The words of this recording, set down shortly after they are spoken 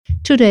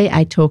Today,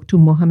 I talk to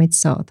Mohamed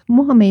Saad.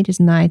 Mohamed is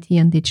an IT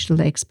and digital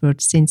expert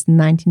since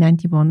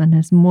 1991 and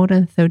has more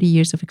than 30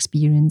 years of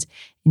experience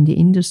in the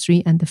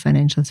industry and the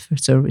financial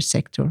service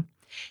sector.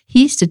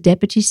 He is the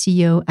Deputy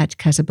CEO at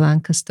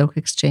Casablanca Stock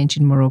Exchange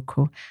in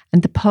Morocco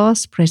and the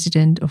past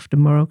president of the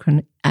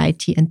Moroccan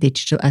IT and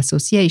Digital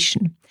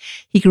Association.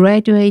 He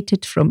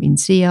graduated from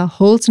INSEAD,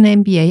 holds an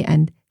MBA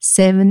and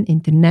 7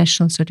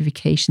 international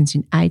certifications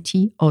in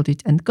IT,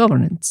 audit and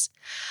governance.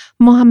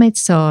 Mohamed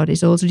Saad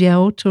is also the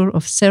author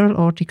of several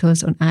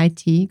articles on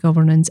IT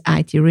governance,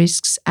 IT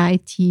risks,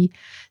 IT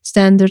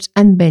standards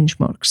and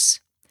benchmarks,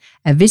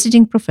 a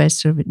visiting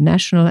professor with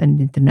national and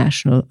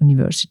international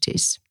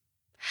universities.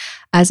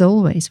 As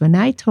always, when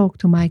I talk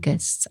to my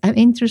guests, I'm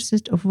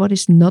interested of what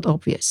is not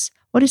obvious,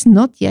 what is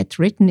not yet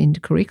written in the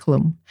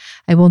curriculum.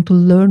 I want to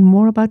learn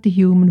more about the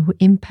human who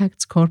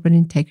impacts corporate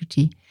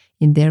integrity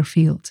in their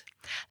field.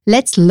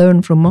 Let's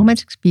learn from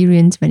Mohamed's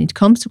experience when it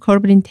comes to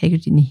corporate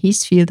integrity in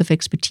his field of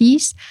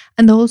expertise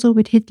and also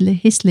with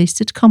his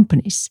listed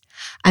companies.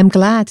 I'm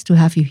glad to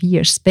have you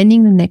here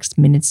spending the next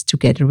minutes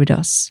together with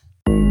us.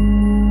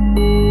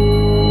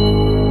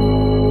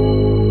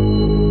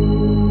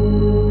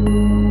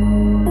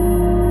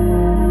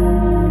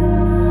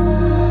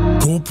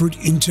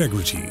 Corporate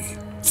integrity,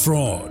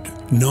 fraud,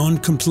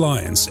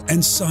 non-compliance,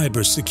 and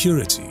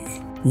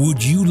cybersecurity.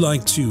 Would you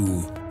like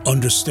to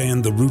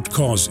understand the root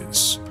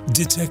causes,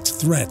 detect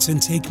threats,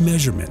 and take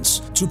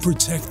measurements to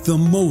protect the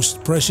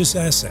most precious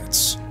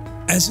assets?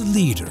 As a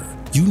leader,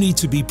 you need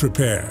to be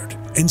prepared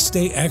and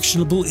stay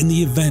actionable in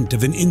the event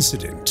of an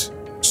incident.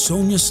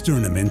 Sonia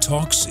Sterneman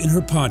talks in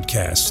her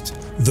podcast,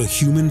 The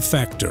Human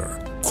Factor.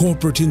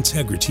 Corporate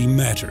integrity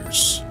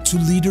matters. To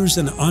leaders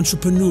and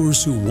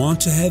entrepreneurs who want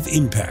to have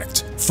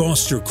impact,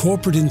 foster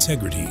corporate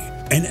integrity,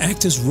 and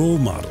act as role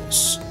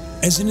models.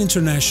 As an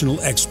international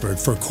expert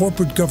for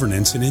corporate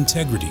governance and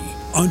integrity,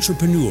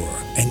 entrepreneur,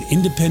 and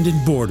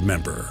independent board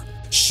member,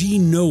 she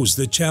knows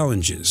the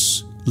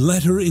challenges.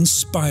 Let her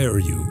inspire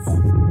you.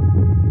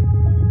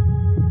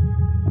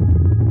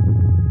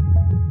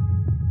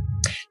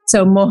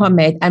 So,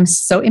 Mohamed, I'm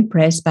so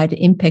impressed by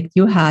the impact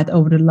you had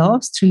over the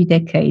last 3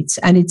 decades,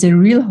 and it's a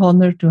real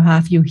honor to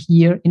have you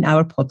here in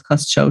our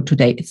podcast show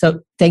today.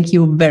 So, thank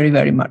you very,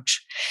 very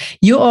much.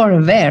 You are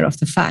aware of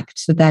the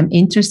fact that I'm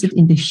interested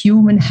in the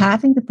human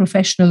having the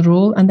professional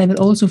role, and I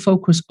will also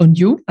focus on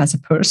you as a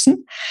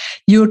person,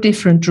 your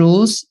different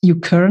roles you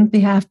currently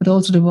have, but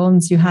also the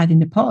ones you had in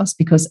the past,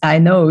 because I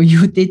know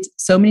you did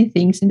so many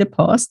things in the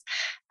past,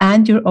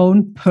 and your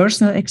own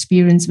personal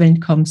experience when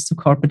it comes to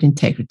corporate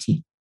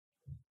integrity.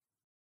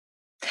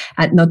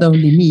 And not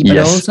only me, but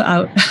also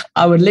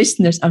our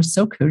listeners are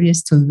so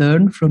curious to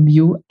learn from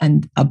you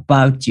and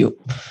about you.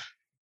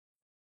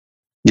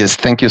 Yes,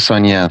 thank you,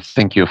 Sonia.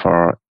 Thank you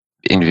for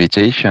the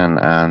invitation.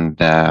 And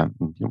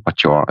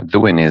what you're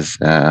doing is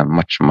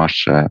much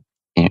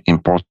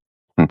important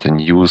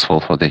and useful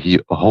for the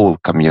whole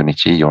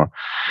community. You're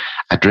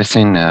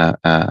addressing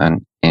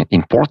an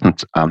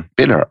important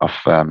pillar of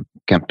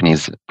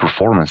companies'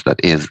 performance, that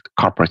is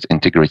corporate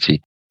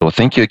integrity. So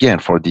thank you again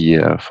for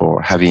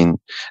having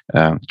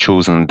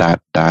chosen that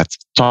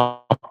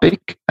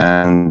topic,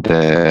 and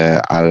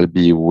I'll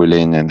be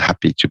willing and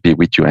happy to be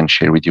with you and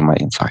share with you my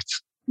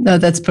insights. No,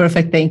 that's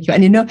perfect. Thank you.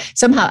 And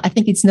somehow I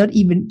think it's not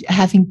even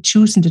having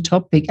chosen the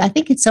topic. I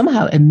think it's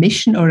somehow a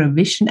mission or a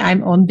vision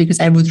I'm on, because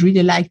I would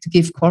really like to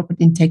give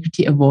corporate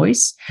integrity a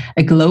voice,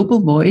 a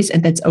global voice.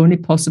 And that's only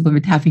possible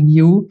with having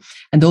you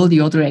and all the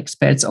other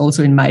experts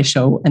also in my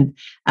show. And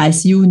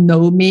as you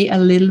know me a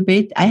little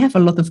bit, I have a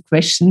lot of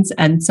questions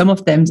and some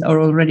of them are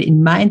already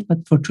in mind.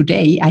 But for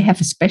today, I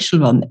have a special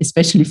one,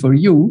 especially for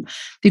you,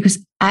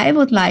 because I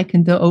would like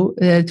to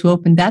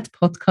open that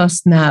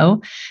podcast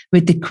now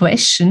with the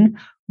question,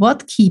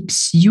 what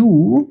keeps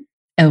you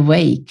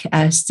awake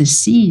as the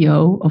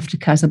CEO of the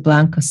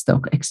Casablanca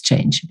Stock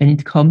Exchange when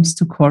it comes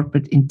to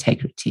corporate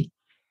integrity?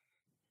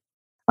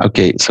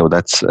 Okay, so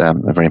that's a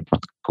very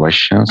important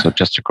question. So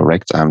just to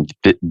correct, I'm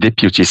the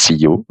Deputy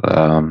CEO,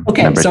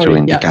 number 2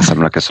 in the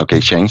Casablanca Stock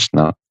Exchange.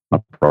 No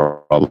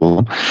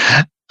problem.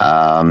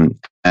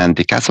 And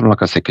the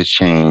Casablanca Stock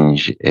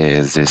Exchange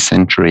is a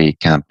century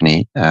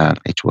company.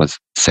 It was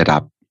set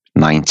up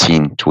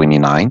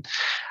 1929.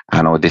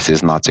 I know this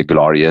is not a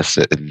glorious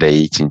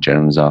date in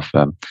terms of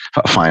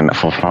finance.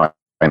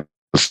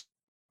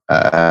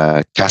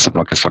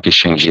 Casablanca Stock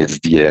Exchange is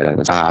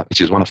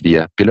which is one of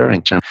the pillar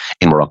in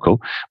Morocco,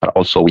 but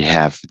also we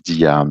have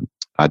the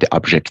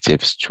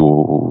objectives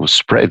to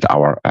spread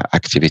our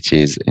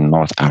activities in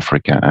North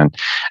Africa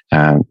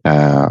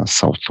and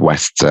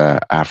Southwest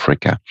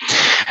Africa.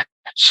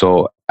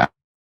 So,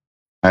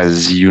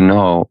 as you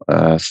know,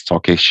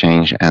 stock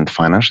exchange and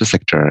financial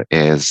sector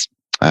is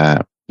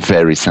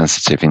very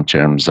sensitive in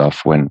terms of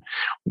when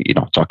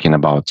talking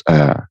about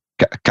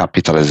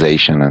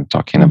capitalization and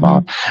talking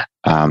about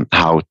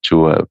how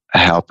to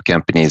help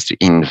companies to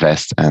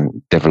invest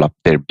and develop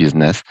their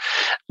business.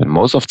 And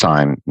most of the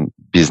time,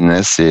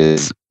 business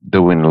is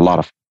doing a lot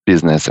of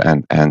business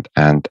and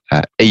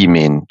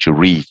aiming to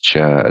reach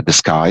the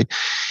sky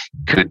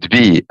could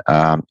be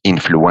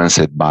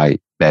influenced by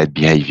bad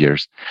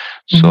behaviors.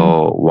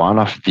 So one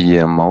of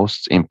the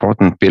most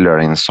important pillar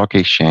in stock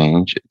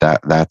exchange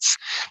that's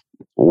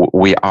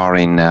we are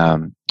in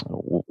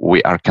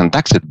we are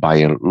conducted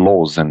by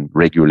laws and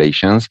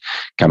regulations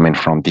coming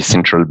from the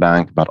central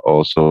bank, but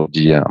also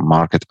the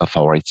market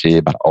authority,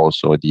 but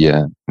also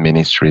the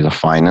ministries of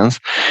finance,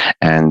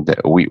 and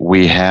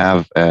we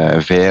have a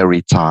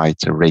very tight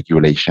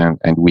regulation,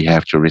 and we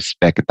have to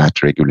respect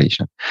that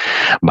regulation.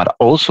 But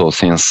also,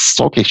 since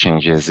stock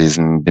exchanges is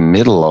in the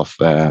middle of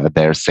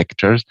their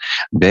sectors,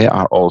 they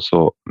are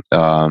also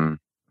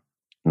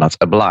not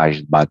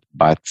obliged, but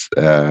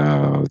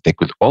they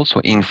could also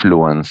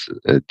influence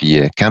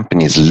the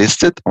companies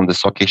listed on the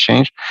stock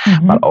exchange,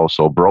 but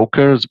also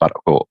brokers, but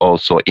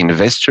also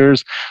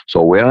investors.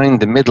 So we're in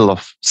the middle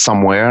of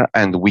somewhere,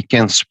 and we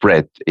can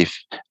spread, if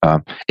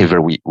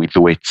ever we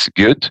do it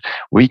good,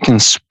 we can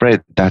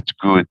spread that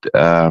good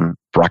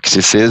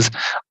practices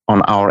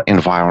on our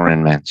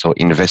environment. So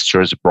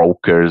investors,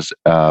 brokers,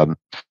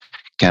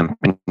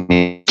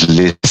 companies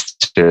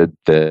listed,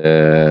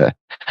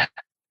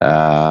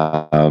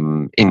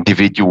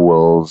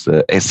 individuals,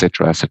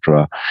 etc.,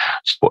 etc.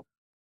 So,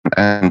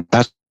 and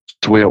that's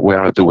what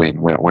we're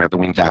doing. We're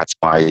doing that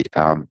by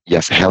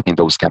helping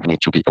those companies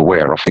to be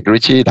aware of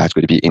security. That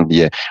would be in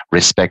the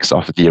respects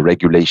of the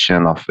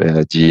regulation of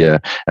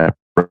the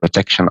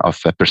protection of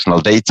personal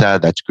data.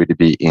 That could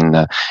be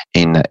in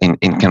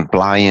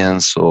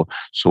compliance. So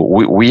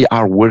we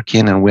are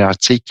working, and we are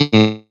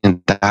taking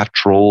that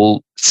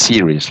role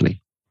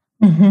seriously.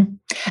 And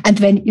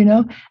when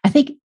I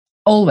think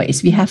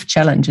always we have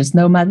challenges,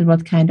 no matter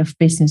what kind of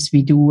business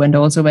we do, and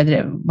also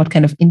what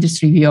kind of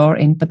industry we are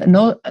in. But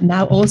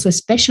now also,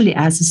 especially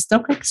as a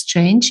stock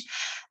exchange,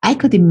 I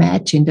could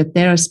imagine that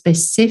there are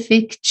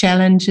specific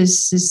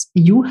challenges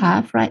you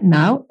have right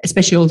now,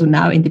 especially also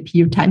now in the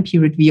time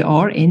period we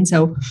are in.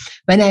 So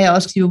when I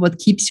ask you what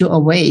keeps you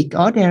awake,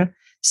 are there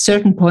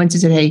certain points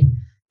that, hey,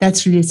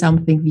 that's really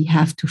something we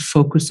have to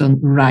focus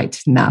on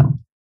right now?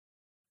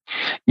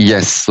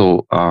 Yes,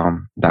 so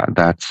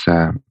that's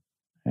a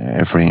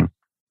very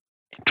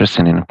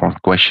interesting and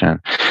important question.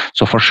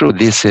 So for sure,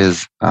 this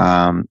is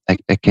a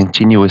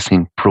continuous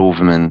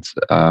improvement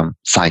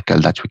cycle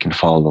that we can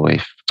follow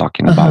if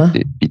talking about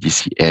the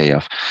BDCA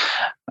of.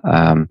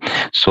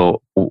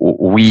 So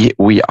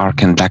we are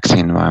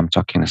conducting, I'm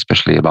talking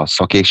especially about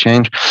stock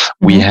exchange,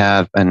 we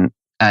have an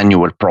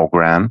annual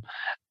program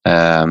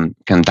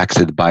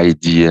conducted by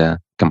the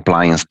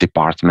compliance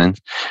department,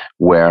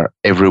 where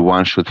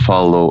everyone should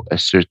follow a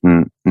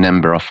certain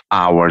number of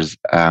hours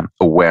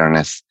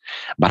awareness,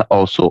 but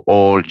also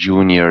all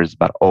juniors,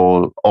 but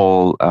all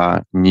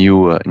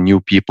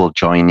new people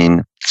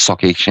joining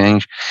stock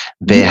exchange,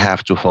 they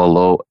have to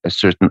follow a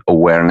certain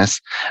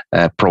awareness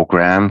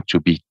program to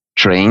be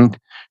trained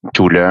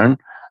to learn.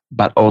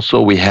 But also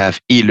we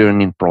have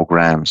e-learning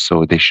programs,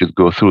 so they should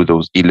go through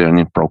those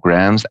e-learning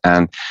programs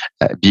and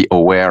be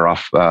aware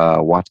of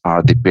what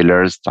are the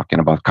pillars, talking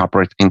about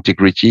corporate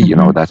integrity. You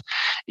know that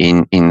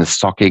in the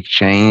stock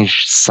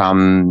exchange,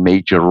 some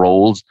major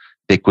roles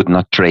they could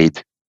not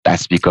trade.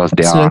 That's because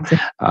they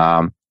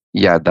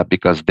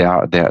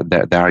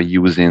are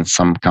using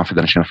some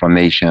confidential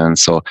information,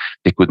 so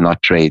they could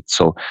not trade.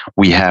 So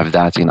we have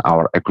that in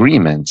our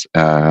agreements.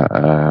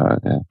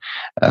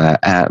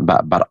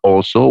 But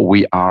also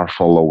we are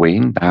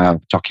following,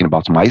 talking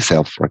about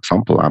myself, for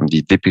example, I'm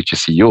the deputy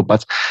CEO,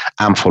 but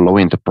I'm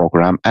following the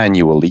program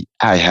annually.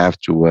 I have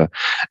to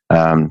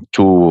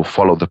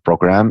follow the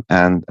program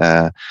and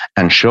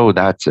show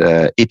that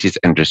it is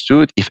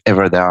understood. If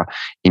ever there are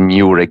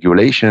new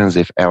regulations,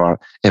 if ever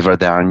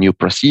there are new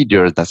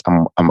procedures, that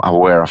I'm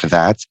aware of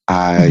that,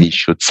 I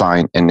should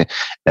sign a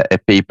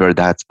paper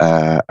that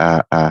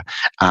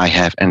I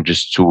have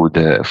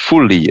understood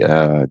fully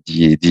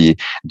the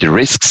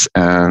risks,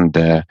 and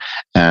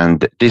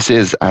this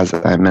is, as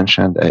I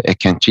mentioned, a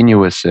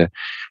continuous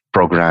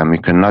program. We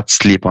cannot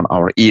sleep on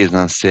our ears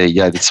and say,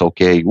 yeah, it's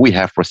okay. We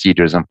have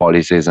procedures and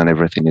policies and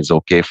everything is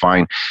okay,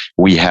 fine.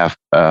 We have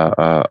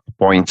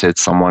appointed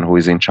someone who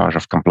is in charge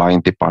of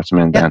compliance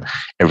department and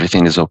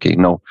everything is okay.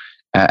 No.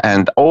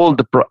 And all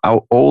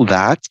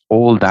that,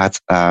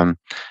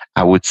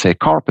 I would say,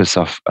 corpus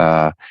of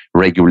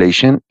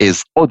regulation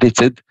is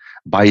audited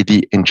by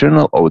the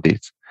internal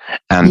audit,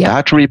 and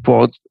that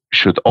report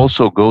should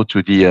also go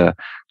to the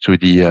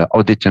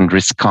audit and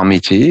risk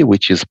committee,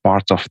 which is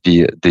part of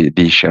the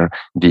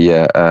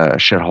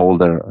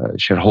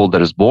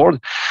shareholders board,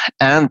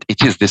 and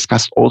it is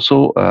discussed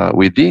also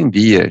within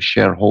the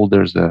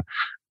shareholders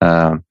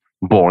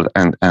board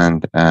and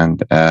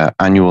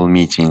annual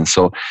meeting.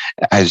 So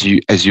as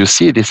you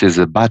see, this is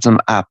a bottom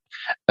up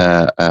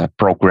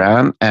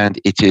program, and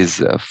it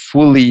is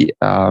fully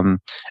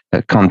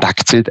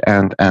conducted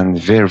and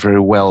very,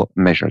 very well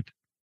measured.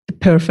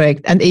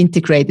 Perfect and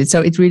integrated.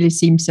 So it really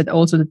seems that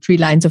also the three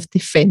lines of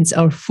defense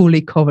are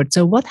fully covered.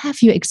 So what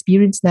have you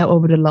experienced now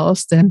over the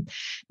last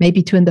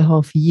maybe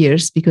 2.5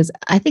 years? Because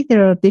I think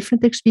there are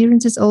different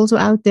experiences also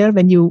out there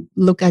when you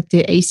look at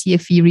the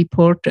ACFE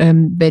report,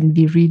 when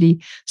we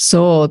really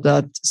saw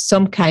that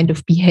some kind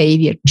of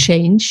behavior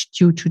changed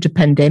due to the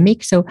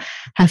pandemic. So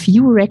have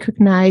you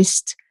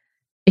recognized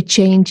a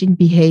change in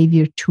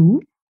behavior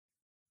too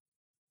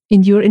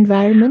in your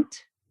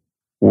environment?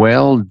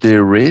 Well,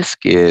 the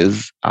risk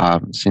is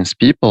since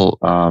people,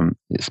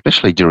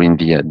 especially during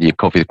the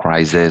COVID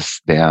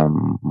crisis,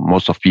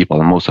 most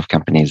of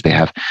companies, they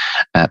have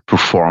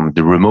performed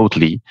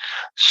remotely.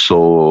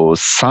 So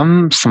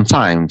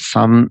sometimes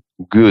some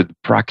good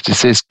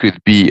practices could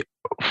be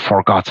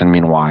forgotten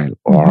meanwhile,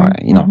 or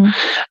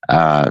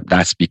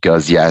that's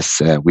because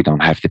we don't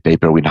have the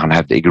paper, we don't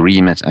have the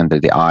agreement under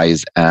the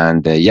eyes,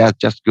 and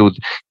just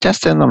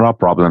no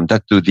problem,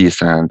 just do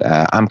this, and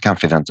I'm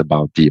confident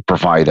about the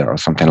provider or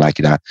something like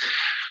that.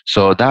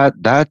 So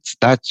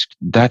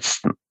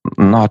that's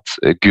not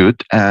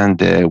good,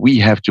 and we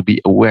have to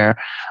be aware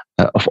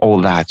of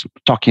all that.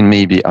 Talking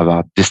maybe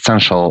about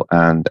distancial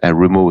and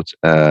remote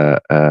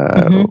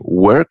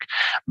work,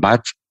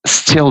 but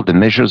still the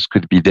measures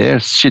could be there.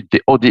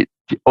 The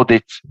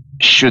audit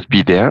should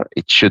be there.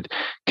 It should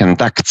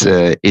conduct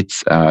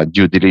its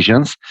due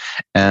diligence,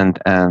 and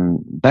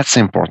that's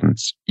important.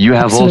 You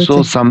have Absolutely.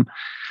 also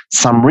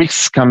some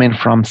risks coming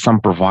from some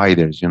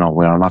providers. We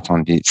are not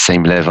on the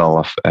same level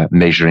of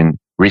measuring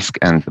risk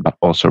but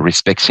also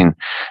respecting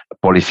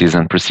policies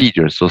and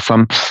procedures. So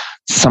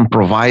some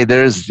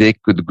providers, they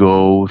could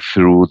go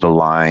through the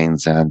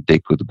lines and they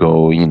could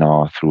go,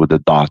 through the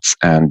dots,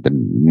 and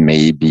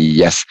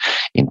maybe,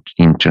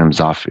 in terms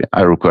of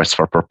a request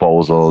for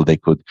proposal, they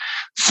could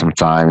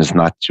sometimes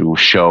not to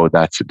show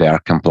that they are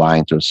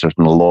compliant to a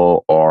certain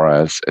law or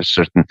a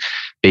certain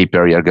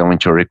paper you're going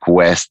to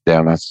request.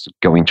 They're not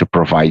going to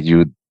provide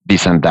you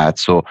this and that.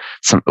 So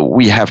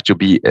we have to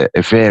be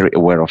very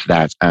aware of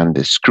that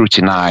and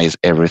scrutinize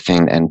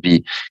everything and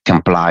be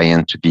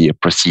compliant to the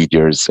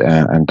procedures.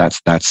 And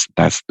that's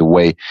the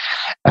way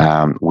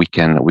we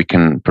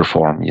can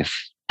perform. Yes.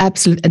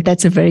 Absolutely. And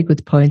that's a very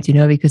good point,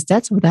 because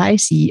that's what I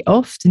see.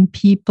 Often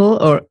people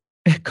or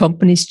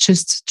companies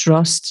just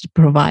trust the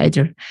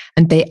provider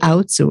and they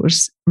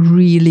outsource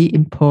really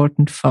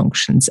important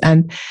functions.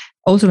 And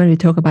also, when we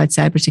talk about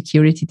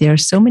cybersecurity, there are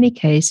so many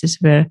cases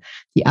where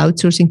the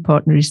outsourcing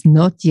partner is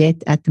not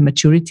yet at the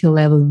maturity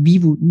level we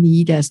would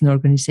need as an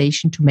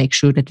organization to make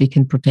sure that we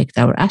can protect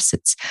our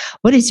assets.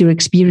 What is your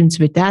experience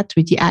with that,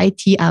 with the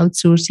IT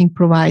outsourcing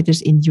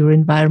providers in your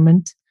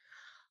environment?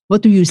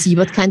 What do you see?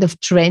 What kind of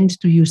trend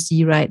do you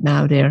see right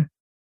now there?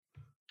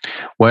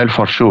 Well,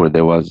 for sure,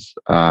 there was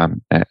a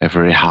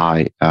very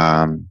high,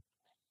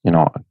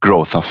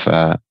 growth of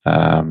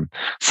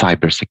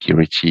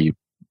cybersecurity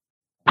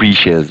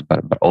breaches,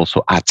 but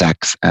also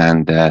attacks.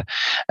 And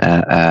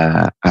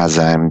as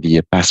I'm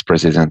the past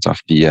president of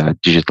the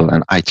Digital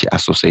and IT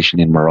Association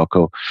in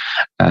Morocco,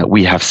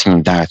 we have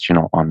seen that,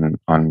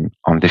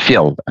 on the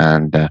field,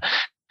 and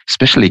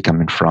especially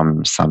coming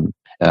from some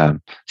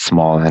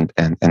small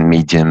and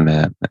medium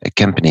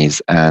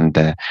companies.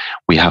 And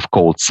we have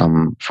called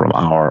some from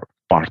our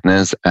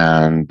partners,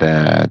 and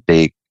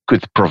they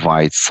could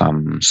provide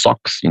some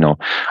SOCs,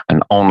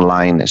 an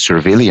online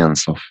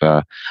surveillance of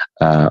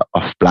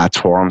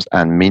platforms,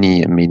 and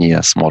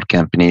many small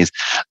companies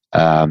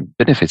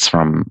benefits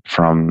from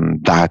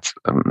that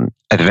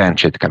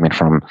advantage coming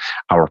from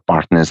our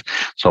partners.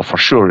 So for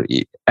sure,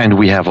 and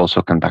we have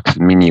also conducted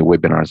many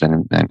webinars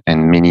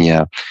and many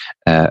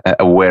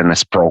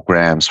awareness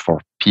programs for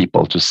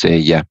people to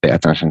say, pay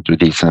attention to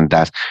this and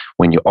that.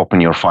 When you open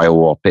your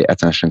firewall, pay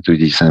attention to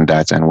this and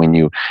that. And when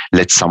you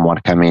let someone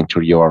come into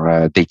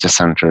your data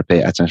center,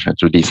 pay attention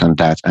to this and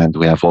that. And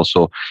we have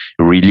also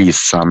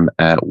released some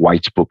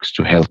white books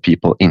to help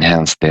people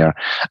enhance their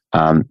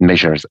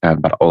measures,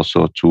 but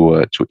also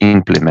to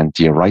implement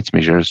the right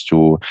measures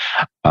to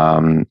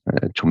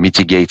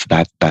mitigate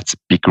that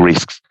big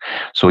risks.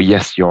 So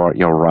yes, you're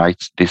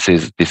right. This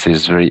is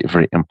very,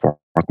 very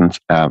important.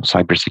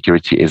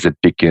 Cybersecurity is a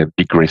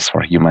big risk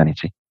for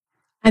humanity.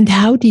 And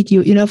how did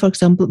you, for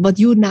example, what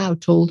you now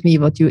told me,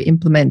 what you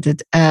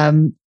implemented,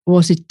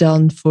 was it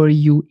done for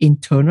you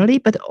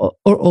internally,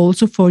 or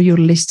also for your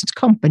listed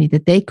company,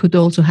 that they could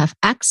also have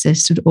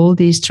access to all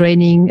these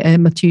training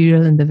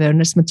material and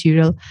awareness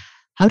material?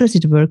 How does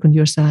it work on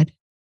your side?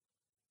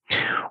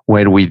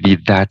 Well, we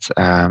did that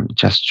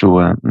just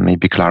to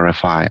maybe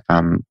clarify.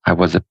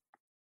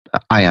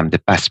 I am the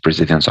past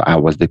president, so I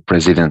was the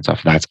president of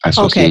that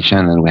association,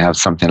 okay. And we have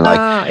something like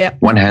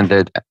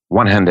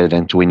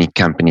 120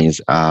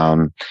 companies,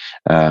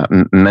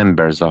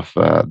 members of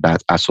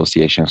that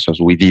association. So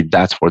we did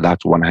that for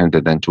that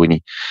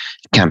 120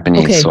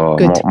 companies. Okay, so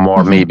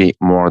maybe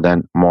more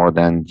than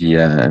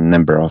the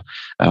number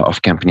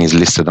of companies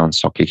listed on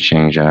stock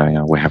exchange.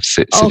 We have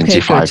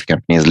 75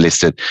 companies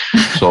listed.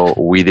 So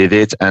we did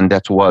it, and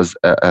that was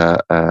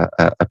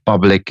a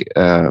public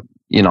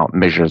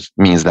measures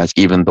means that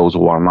even those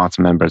who are not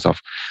members of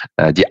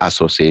the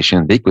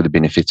association, they could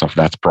benefit of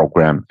that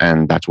program.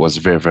 And that was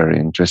very, very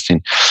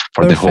interesting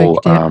for the whole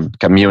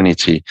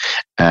community.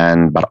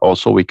 But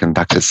also we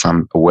conducted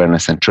some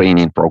awareness and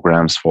training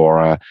programs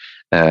for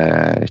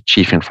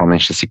chief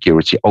information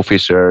security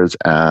officers,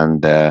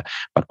 and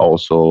but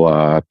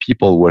also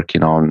people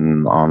working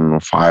on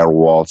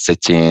firewall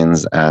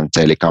settings and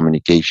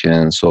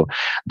telecommunications. So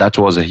that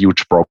was a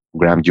huge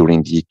program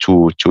during the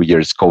two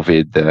years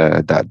COVID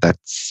that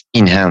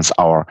enhanced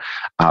our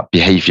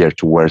behavior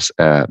towards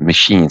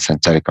machines and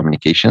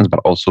telecommunications,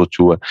 but also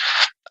to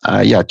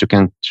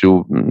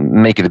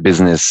make the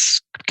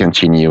business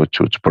continue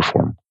to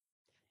perform.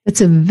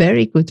 That's a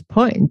very good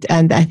point.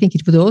 And I think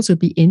it would also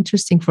be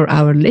interesting for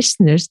our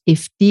listeners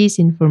if this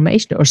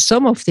information or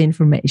some of the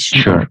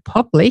information are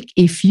public,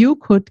 if you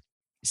could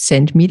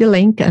send me the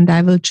link and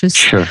I will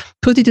just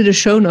put it to the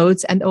show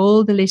notes, and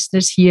all the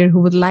listeners here who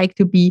would like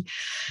to be,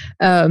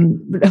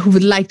 who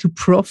would like to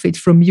profit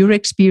from your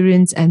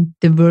experience and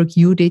the work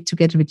you did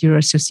together with your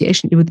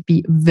association, it would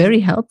be very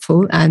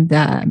helpful. And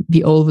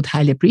we all would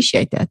highly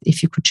appreciate that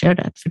if you could share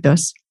that with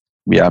us.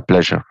 Yeah,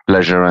 pleasure.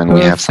 And Perfect.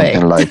 We have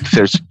something like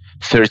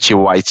 30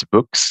 white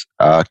books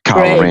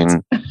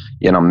covering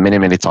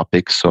many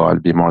topics, so I'll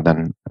be more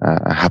than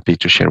happy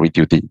to share with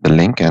you the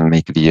link and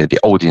make the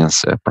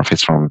audience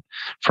profits from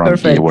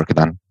the work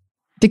done.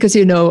 Because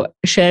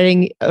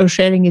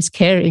sharing is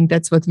caring.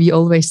 That's what we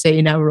always say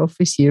in our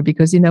office here,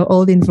 because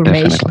all the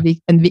information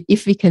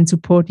if we can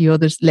support the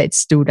others,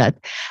 let's do that.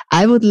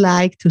 I would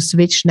like to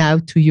switch now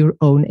to your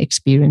own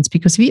experience,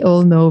 because we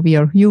all know we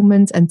are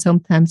humans and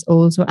sometimes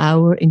also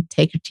our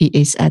integrity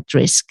is at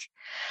risk.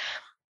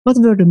 What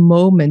were the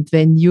moments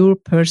when your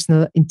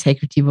personal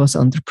integrity was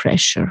under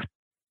pressure?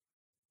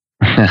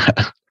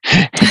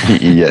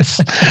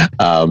 Yes.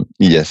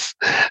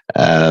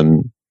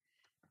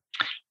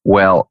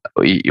 Well,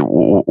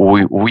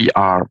 we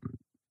are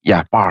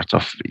part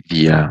of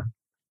the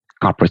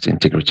corporate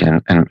integrity,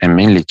 and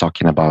mainly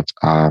talking about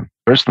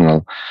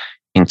personal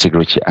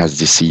integrity. As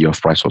the CEO of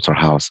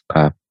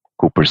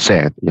PricewaterhouseCoopers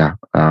said,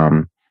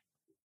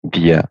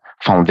 the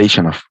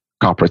foundation of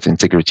corporate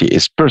integrity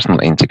is personal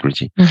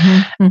integrity.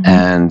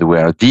 And we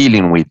are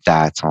dealing with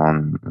that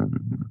on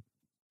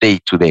day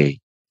to day.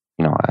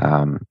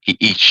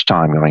 Each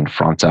time you're in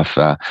front of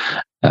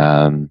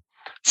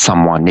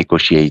someone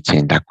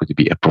negotiating, that could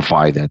be a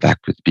provider,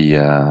 that could be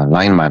a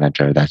line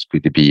manager, that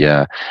could be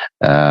a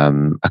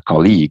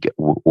colleague.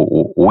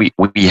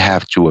 We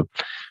have to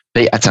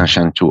pay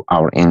attention to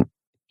our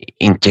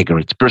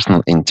integrity,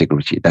 personal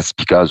integrity. That's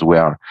because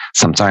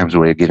sometimes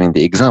we're giving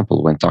the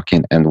example when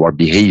talking and we're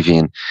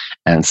behaving,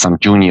 and some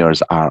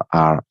juniors are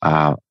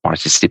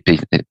participating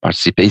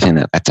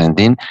and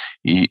attending.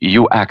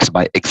 You act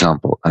by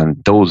example,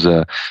 and those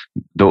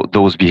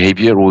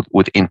behavior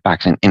would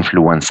impact and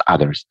influence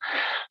others.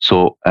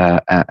 So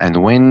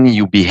and when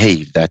you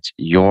behave that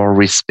you're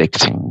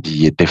respecting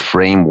the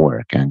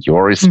framework and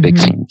you're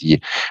respecting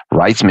the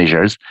right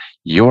measures,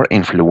 you're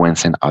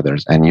influencing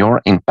others and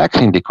you're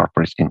impacting the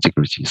corporate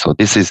integrity. So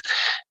this is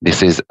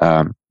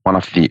one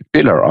of the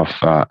pillar of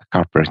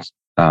corporate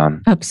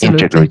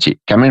integrity,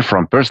 coming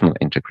from personal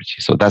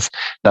integrity. So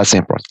that's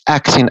important.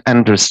 Acting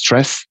under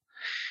stress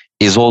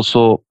is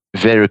also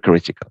very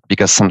critical,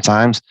 because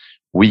sometimes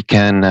we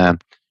can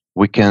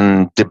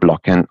deblock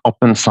and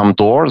open some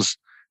doors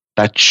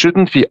that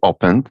shouldn't be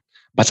opened,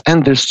 but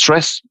under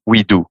stress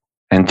we do,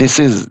 and this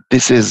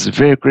is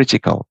very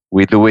critical.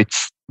 We do it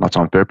not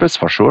on purpose,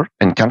 for sure,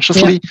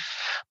 unconsciously,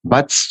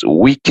 but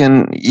we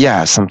can,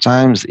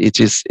 sometimes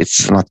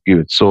it's not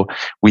good. So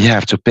we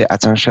have to pay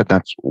attention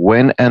that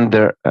when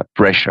under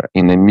pressure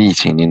in a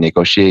meeting, in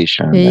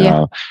negotiation,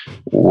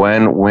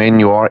 when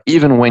you are,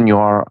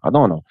 I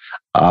don't know,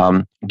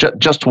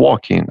 just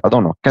walking, I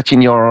don't know,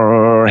 cutting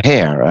your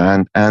hair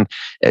and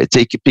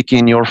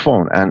picking your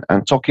phone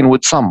and talking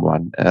with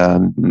someone,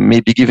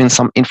 maybe giving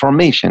some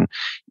information,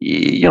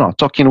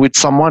 talking with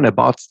someone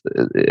about,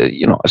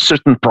 a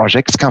certain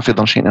project,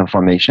 confidential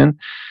information.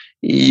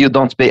 You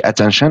don't pay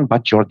attention,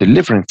 but you're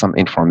delivering some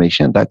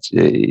information that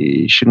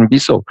shouldn't be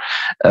so.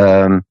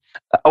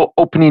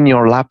 Opening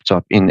your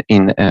laptop in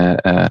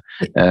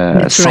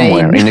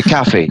somewhere, in a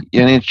cafe,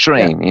 in a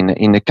train,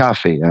 in a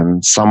cafe,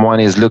 and someone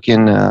is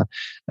looking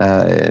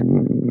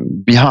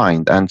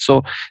behind, and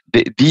so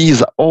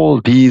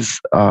all these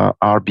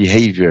are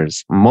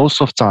behaviors.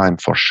 Most of time,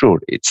 for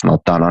sure, it's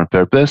not done on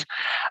purpose,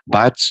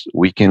 but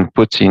we can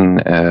put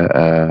in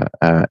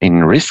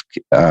risk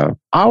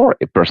our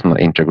personal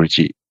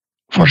integrity.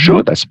 For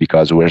sure, that's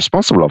because we're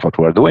responsible of what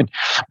we're doing,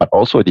 but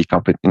also the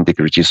corporate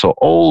integrity. So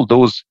all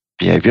those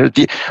behavior,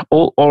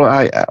 all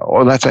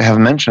that I have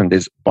mentioned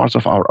is part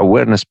of our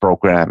awareness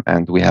program,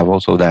 and we have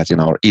also that in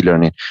our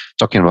e-learning,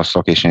 talking about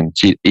stock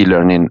exchange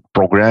e-learning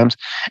programs,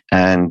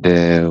 and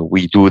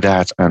we do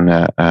that on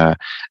a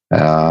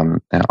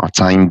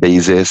time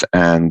basis,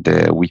 and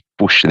we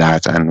push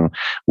that, and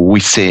we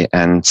say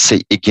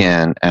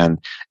again, and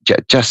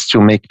just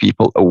to make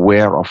people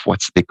aware of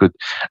what they could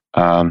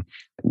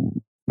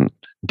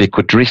they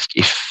could risk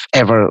if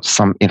ever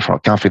some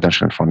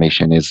confidential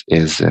information is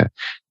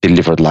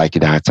delivered like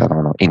that. I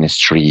don't know, in a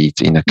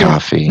street, in a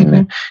cafe, in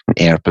an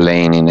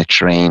airplane, in a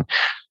train.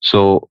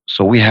 So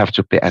we have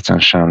to pay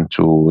attention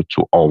to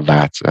all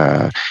that.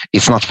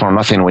 It's not for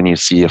nothing when you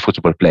see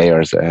football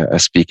players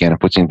speaking and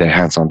putting their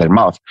hands on their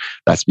mouth.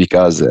 That's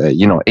because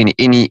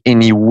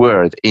any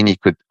word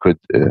could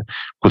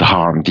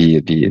harm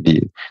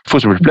the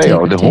football player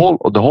or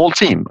the whole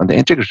team and the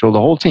integrity of the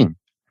whole team.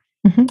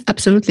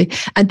 Absolutely.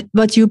 And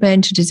what you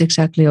mentioned is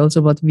exactly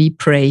also what we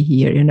pray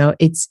here.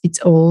 It's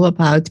all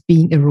about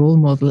being a role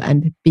model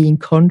and being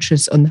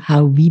conscious on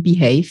how we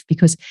behave,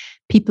 because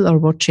people are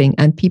watching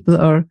and people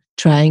are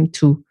trying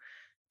to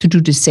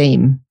do the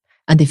same.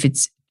 And if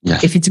it's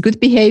a good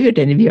behavior,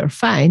 then we are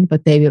fine,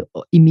 but they will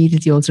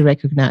immediately also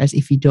recognize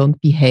if we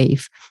don't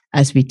behave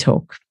as we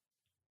talk.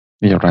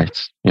 You're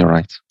right.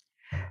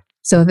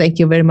 So thank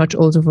you very much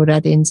also for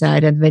that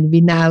insight. And when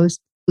we now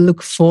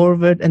look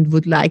forward and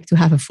would like to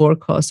have a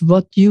forecast,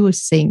 what do you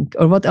think,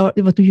 or what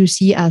do you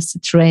see as the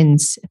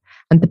trends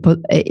and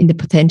in the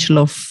potential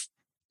of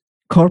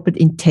corporate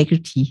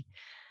integrity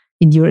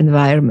in your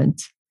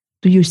environment?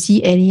 Do you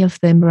see any of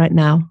them right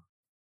now?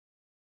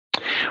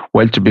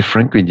 Well, to be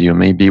frank with you,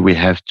 maybe we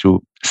have to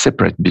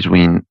separate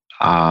between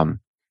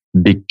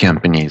big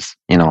companies,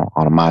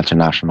 or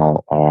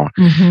multinational, or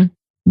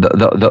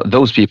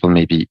those people.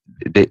 Maybe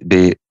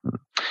they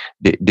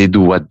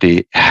do what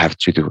they have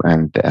to do,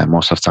 and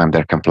most of the time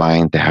they're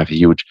compliant. They have a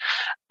huge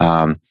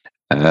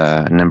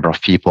number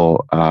of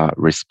people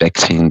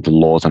respecting the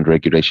laws and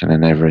regulation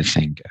and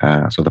everything.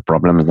 So the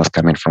problem is not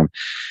coming from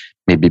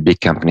maybe big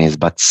companies,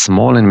 but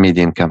small and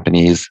medium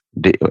companies.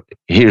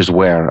 Here's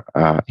where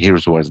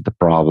the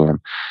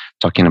problem.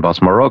 Talking about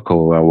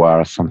Morocco,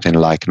 where something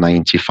like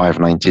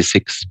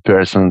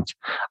 96%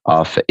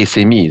 of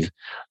SMEs.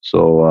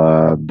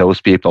 So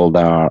those people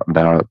that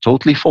are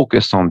totally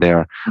focused on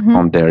their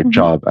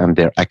job and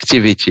their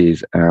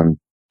activities, and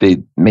they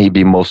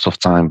maybe most of the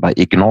time by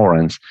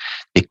ignorance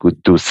they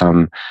could do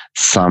something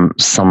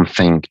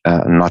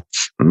not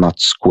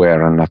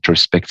square and not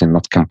respecting,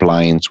 not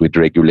compliant with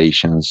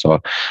regulations. So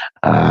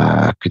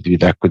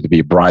that could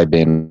be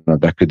bribing, or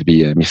that could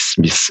be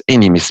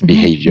any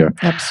misbehavior.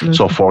 Absolutely.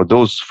 So for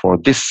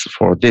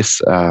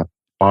this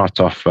part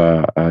of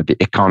the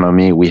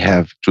economy, we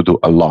have to do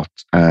a lot.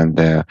 And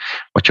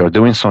what you're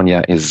doing,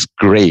 Sonia, is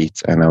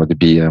great. And I would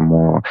be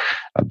more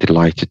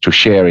delighted to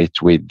share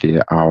it with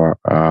our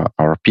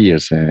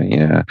peers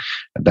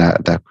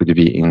that could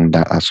be in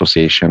that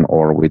association,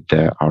 or with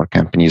our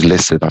companies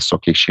listed at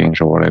stock exchange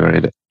or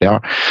whatever they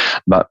are.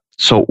 But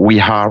so we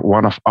are,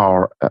 one of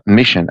our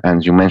mission,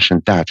 and you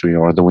mentioned that we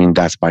are doing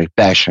that by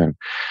passion.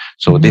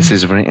 So this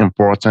is very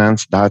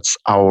important. That's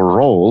our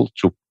role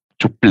to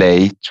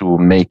play, to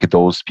make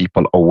those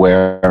people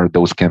aware,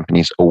 those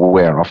companies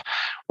aware of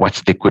what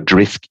they could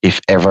risk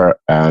if ever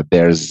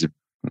there's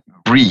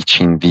breach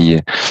in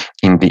the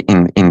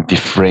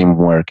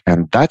framework,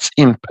 and that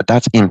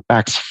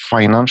impacts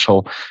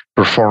financial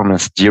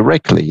performance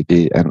directly.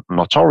 The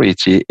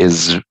notoriety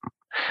is,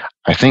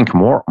 I think,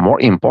 more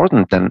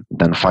important than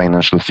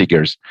financial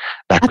figures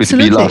that could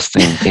be lost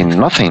in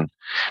nothing.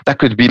 That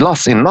could be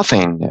lost in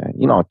nothing.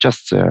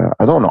 Just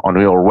I don't know, on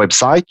your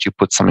website you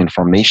put some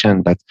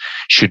information that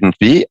shouldn't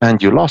be,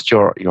 and you lost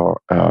your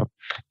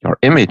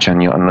image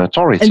and your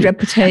notoriety and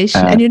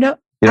reputation, and your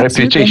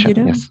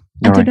reputation. Yes.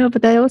 And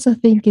but I also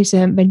think is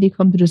when we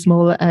come to the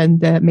small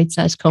and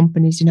mid-sized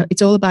companies,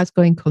 it's all about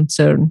going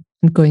concern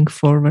and going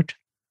forward.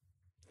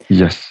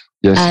 Yes.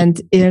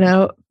 And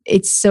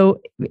it's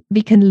so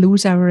we can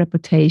lose our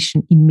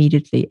reputation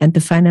immediately, and the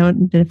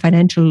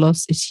financial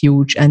loss is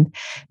huge. And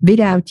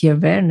without the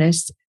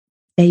awareness,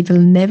 they will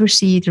never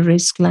see the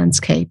risk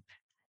landscape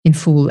in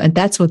full. And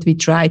that's what we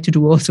try to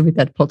do also with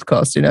that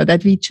podcast.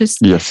 That we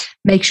just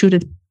make sure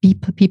that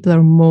people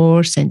are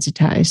more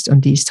sensitized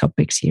on these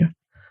topics here.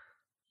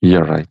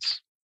 You're right.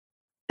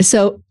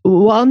 So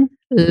one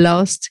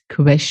last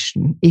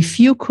question. If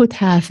you could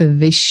have a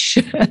wish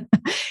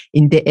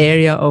in the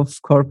area of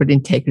corporate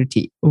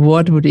integrity,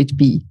 what would it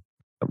be?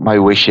 My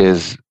wish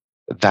is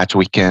that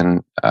we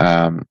can,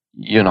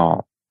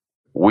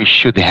 we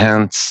should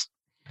hands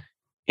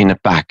in a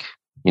pack.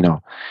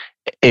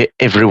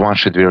 Everyone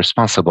should be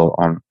responsible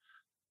on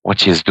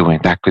what he's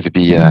doing. That could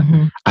be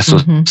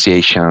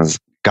associations,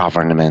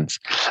 governments,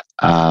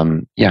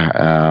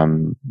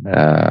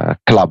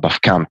 club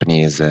of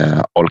companies.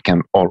 All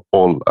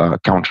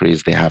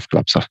countries, they have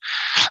clubs of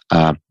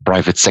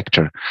private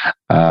sector.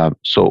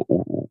 So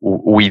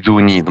we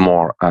do need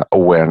more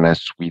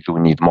awareness. We do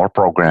need more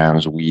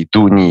programs. We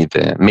do need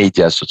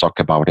media to talk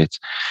about it.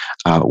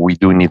 We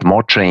do need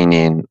more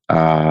training.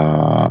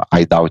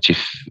 I doubt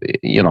if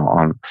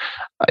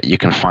you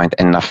can find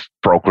enough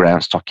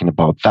programs talking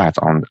about that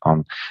on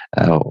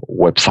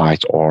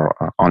websites or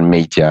on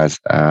medias.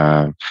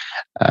 I'm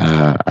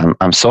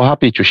so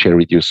happy to share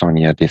with you,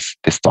 Sonia, this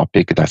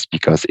topic. That's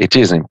because it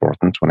is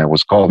important. When I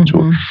was called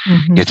to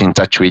get in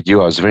touch with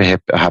you, I was very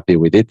happy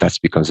with it. That's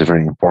because it's a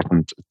very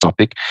important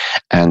topic,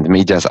 and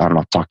medias are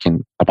not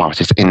talking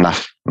about it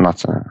enough.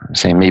 Not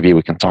saying maybe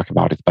we can talk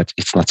about it, but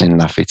it's not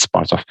enough. It's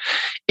part of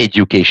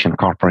education,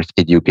 corporate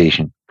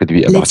education. Could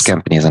be about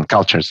companies and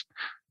cultures.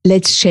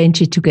 Let's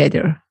change it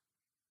together.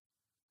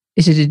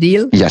 Is it a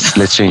deal? Yes,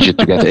 let's change it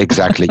together.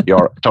 Exactly.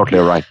 You're totally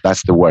right.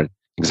 That's the word.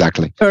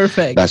 Exactly.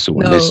 Perfect. That's the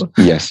word. No.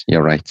 Yes,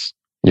 you're right.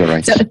 You're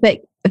right. So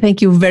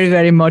thank you very,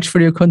 very much for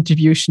your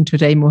contribution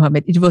today,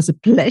 Mohamed. It was a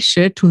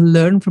pleasure to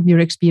learn from your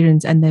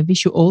experience, and I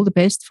wish you all the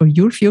best for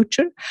your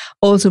future,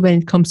 also when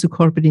it comes to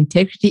corporate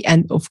integrity.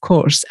 And of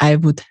course, I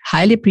would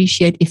highly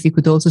appreciate if we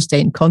could also stay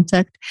in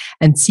contact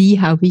and see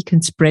how we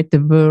can spread the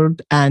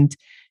word and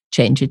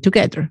change it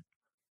together.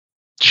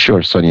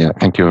 Sure, Sonia.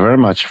 Thank you very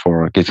much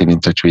for getting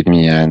in touch with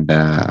me, and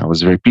I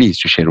was very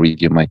pleased to share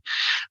with you my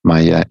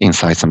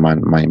insights and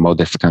my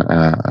modest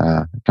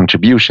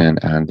contribution.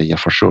 And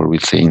for sure,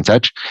 we'll stay in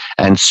touch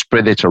and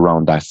spread it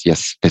around us.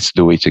 Yes, let's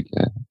do it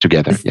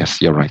together.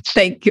 Yes, you're right.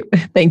 Thank you.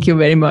 Thank you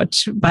very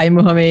much. Bye,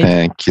 Mohamed.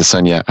 Thank you,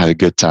 Sonia. Have a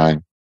good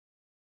time.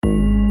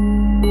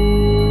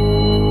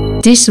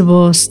 This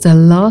was the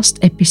last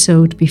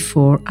episode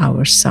before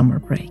our summer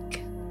break.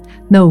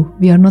 No,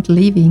 we are not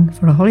leaving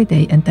for a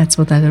holiday, and that's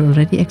what I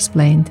already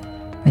explained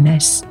when I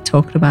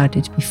talked about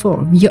it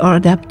before. We are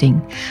adapting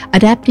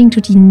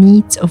to the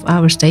needs of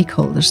our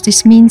stakeholders.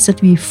 This means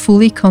that we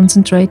fully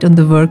concentrate on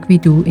the work we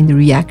do in the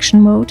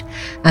reaction mode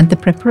and the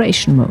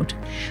preparation mode.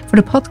 For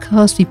the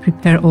podcast, we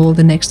prepare all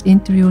the next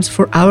interviews.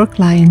 For our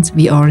clients,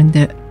 we are in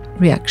the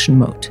reaction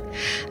mode.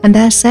 And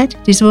as said,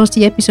 this was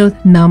the episode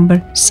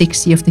number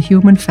 60 of the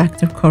Human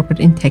Factor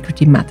Corporate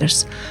Integrity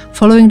Matters,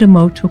 following the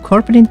motto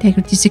corporate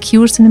integrity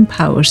secures and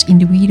empowers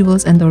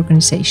individuals and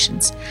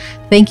organizations.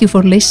 Thank you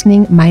for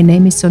listening. My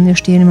name is Sonja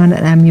Stiernemann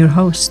and I'm your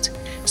host.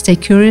 Stay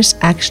curious,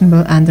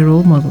 actionable and a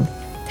role model.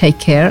 Take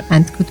care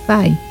and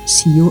goodbye.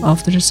 See you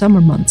after the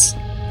summer months.